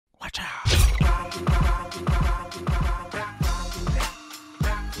Watch out.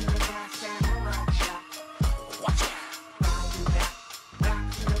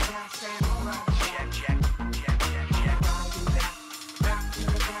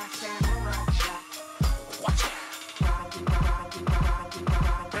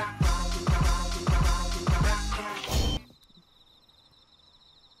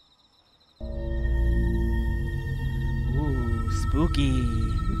 Ooh, spooky.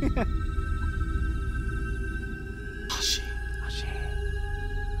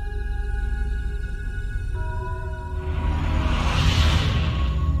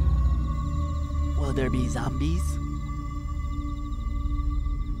 Will there be zombies?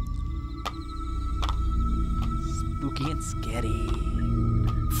 Spooky and scary.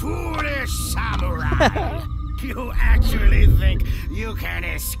 Foolish samurai! You actually think you can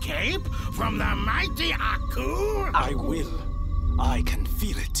escape from the mighty Aku? I will. I can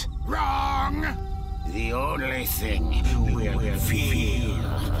feel it. Wrong! The only thing you will feel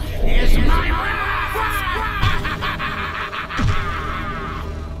is my wrath!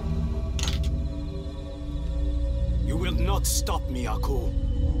 You will not stop me, Aku.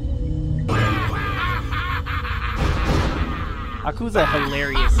 Aku's a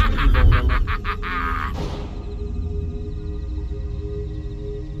hilarious evil villain.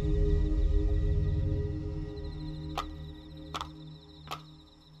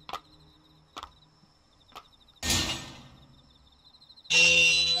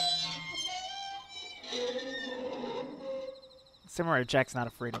 Samurai Jack's not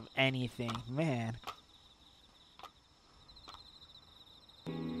afraid of anything, man.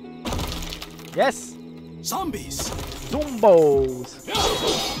 Yes! Zombies! Zumbos!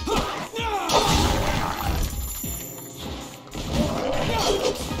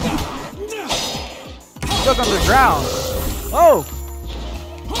 Stuck underground! Oh!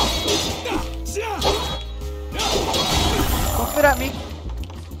 Don't spit at me!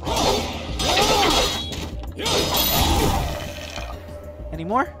 Any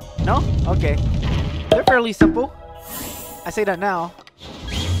more? No? Okay. They're fairly simple. I say that now.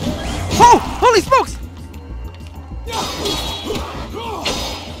 Oh! Holy smokes!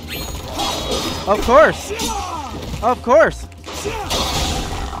 Of course! Of course!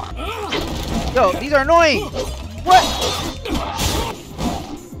 Yo, these are annoying! What?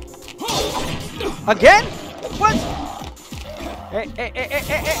 Again? What? Hey, hey, hey, hey,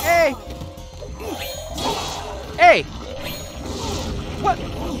 hey, hey, hey! Hey! What?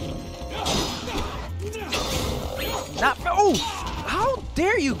 Not. Oh! How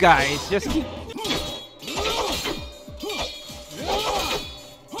dare you guys just keep.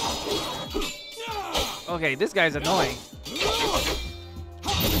 Okay, this guy's annoying.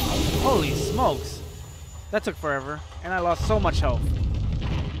 Holy smokes. That took forever, and I lost so much health.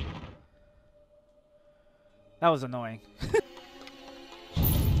 That was annoying.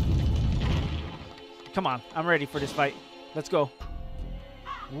 Come on, I'm ready for this fight. Let's go.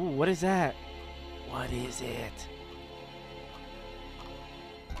 Ooh, what is that? What is it?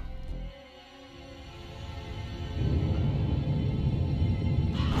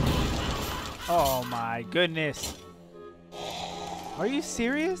 Oh my goodness. Are you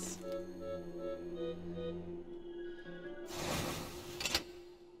serious?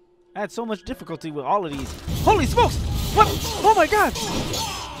 I had so much difficulty with all of these. Holy smokes! What? Oh my god!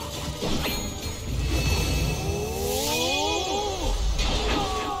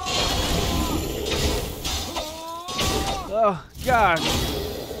 Oh god!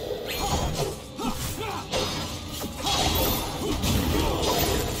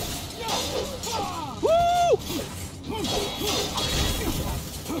 Woo!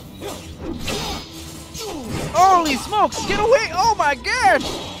 Holy smokes! Get away! Oh my god!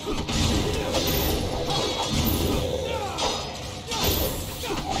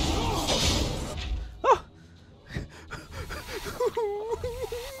 Oh,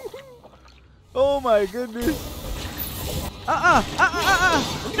 oh my goodness!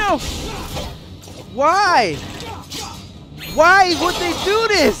 No! Why? Why would they do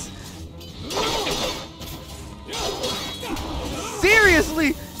this?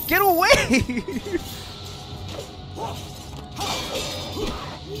 Seriously, get away!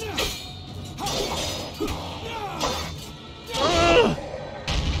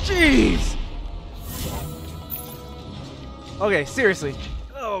 Jeez. Okay, seriously.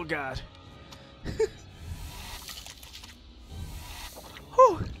 Oh god.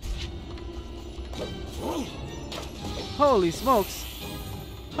 Holy smokes.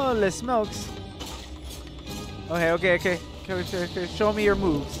 Holy smokes. Okay. Okay. Show me your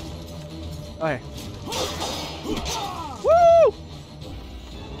moves. Okay. Woo!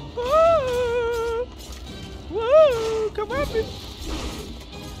 Come at me.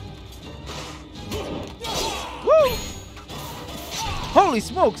 Woo! Holy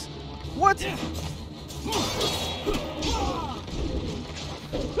smokes! What?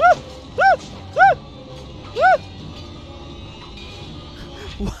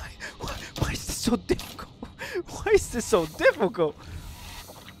 Why is this so difficult? Why is this so difficult?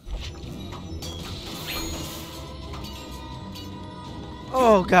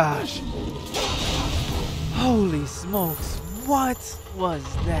 Oh gosh. Holy smokes. What was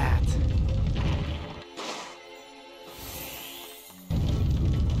that?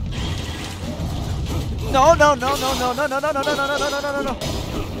 No, no, no, no, no, no, no, no, no, no, no, no, no, no, no, no.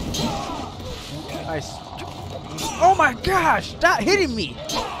 Oh my gosh, stop hitting me.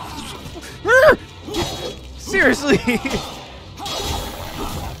 Seriously.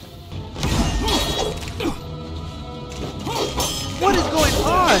 What is going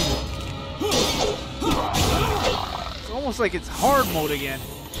on? It's almost like it's hard mode again.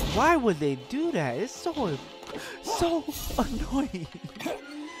 Why would they do that? It's so annoying.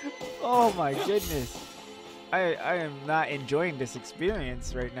 Oh my goodness. I am not enjoying this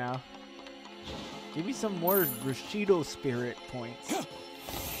experience right now. Give me some more Rushido spirit points.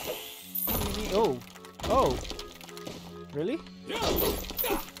 Oh. Oh. Really?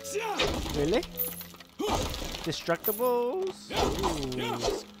 Really? Destructibles?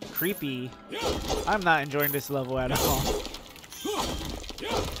 Ooh, creepy. I'm not enjoying this level at all.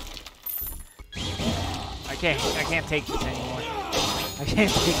 I can't take this anymore. I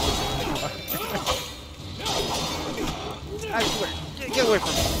can't take this anymore. I swear. Get away from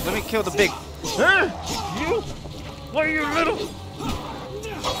me. Let me kill the big. You? What are you little?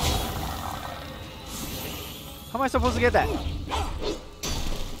 How am I supposed to get that?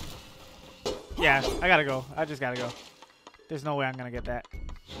 Yeah, I gotta go. I just gotta go. There's no way I'm gonna get that.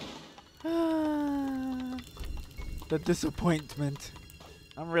 The disappointment.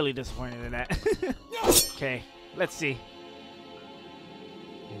 I'm really disappointed in that. Okay, let's see.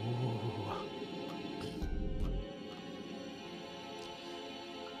 Ooh.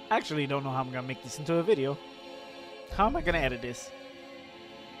 I actually don't know how I'm gonna make this into a video. How am I gonna edit this?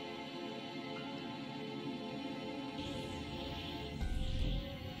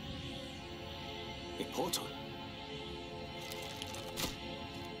 A portal.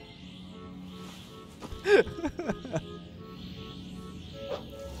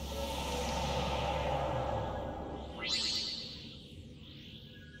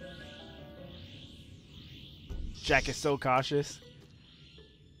 Jack is so cautious.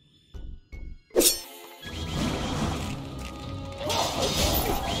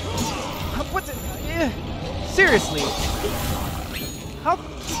 What the? Yeah. Seriously? How?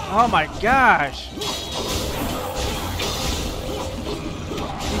 Oh my gosh!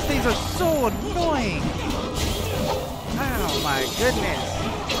 These things are so annoying. Oh my goodness!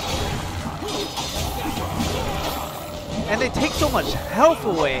 And they take so much health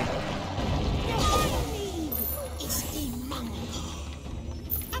away.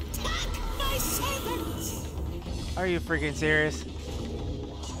 Are you freaking serious?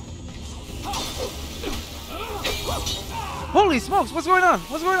 Holy smokes, what's going on?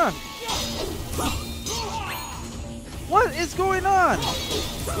 What's going on? What is going on?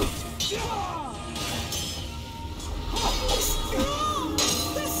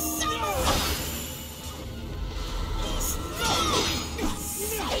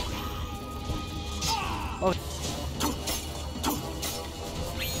 Oh.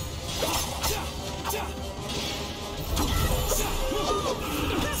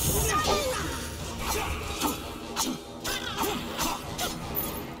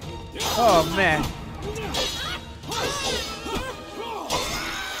 Oh man.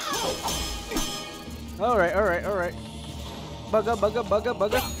 Alright, alright, alright. Bugga, bugga, bugga,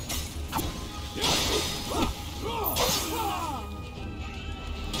 bugga.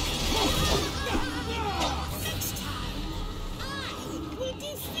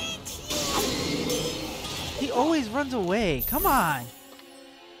 He always runs away. Come on.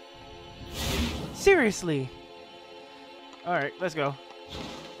 Seriously. Alright, let's go.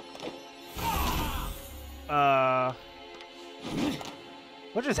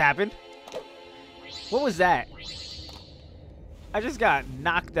 What just happened? What was that? I just got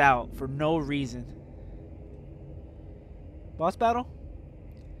knocked out for no reason. Boss battle?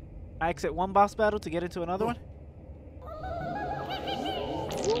 I exit one boss battle to get into another one?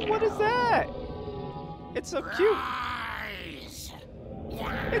 Ooh, what is that? It's so cute.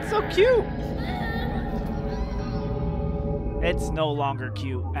 It's so cute. It's no longer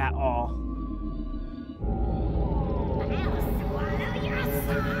cute at all.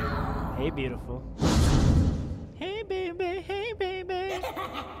 Hey, beautiful. Hey, baby.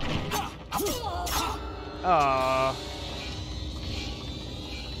 Aww.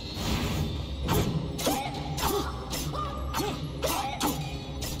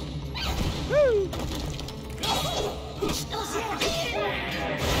 Woo!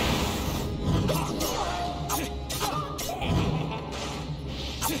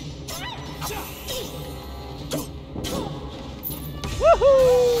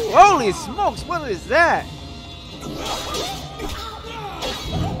 Woohoo! Holy smokes, what is that?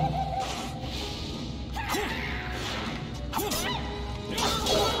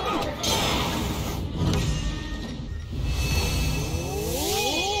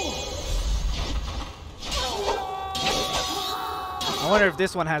 I wonder if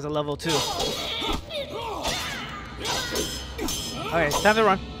this one has a level 2. Okay, time to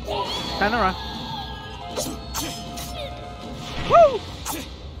run. Time to run. Woo!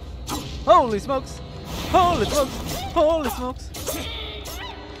 Holy smokes! Holy smokes! Holy smokes!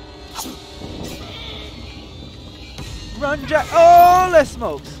 Run, Jack! Holy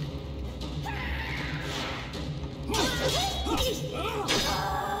smokes!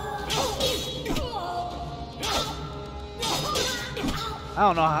 I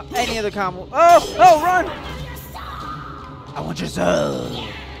don't know how any of the combo. Oh! Oh, run! I want your soul.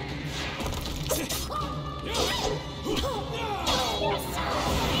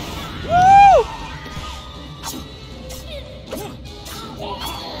 Woo!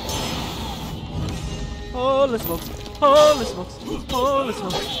 Holy smokes! Holy smokes! Holy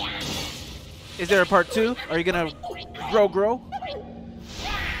smokes! Is there a part 2? Are you gonna grow?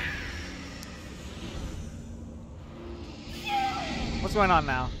 What's going on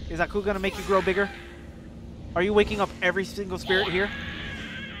now? Is Aku gonna make you grow bigger? Are you waking up every single spirit here?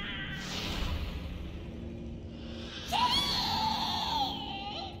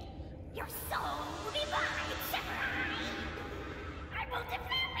 Your soul will be mine, samurai. I will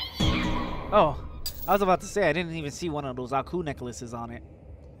defend you. Oh, I was about to say I didn't even see one of those Aku necklaces on it.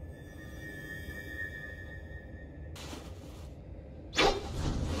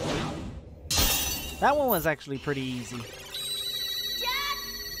 That one was actually pretty easy. Jack,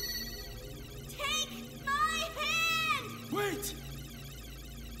 take my hand. Wait!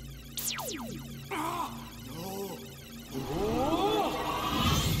 Ah, no.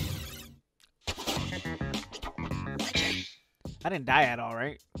 I didn't die at all,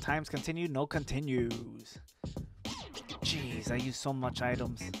 right? Times continue, no continues. Jeez, I use so much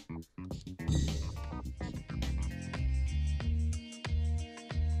items.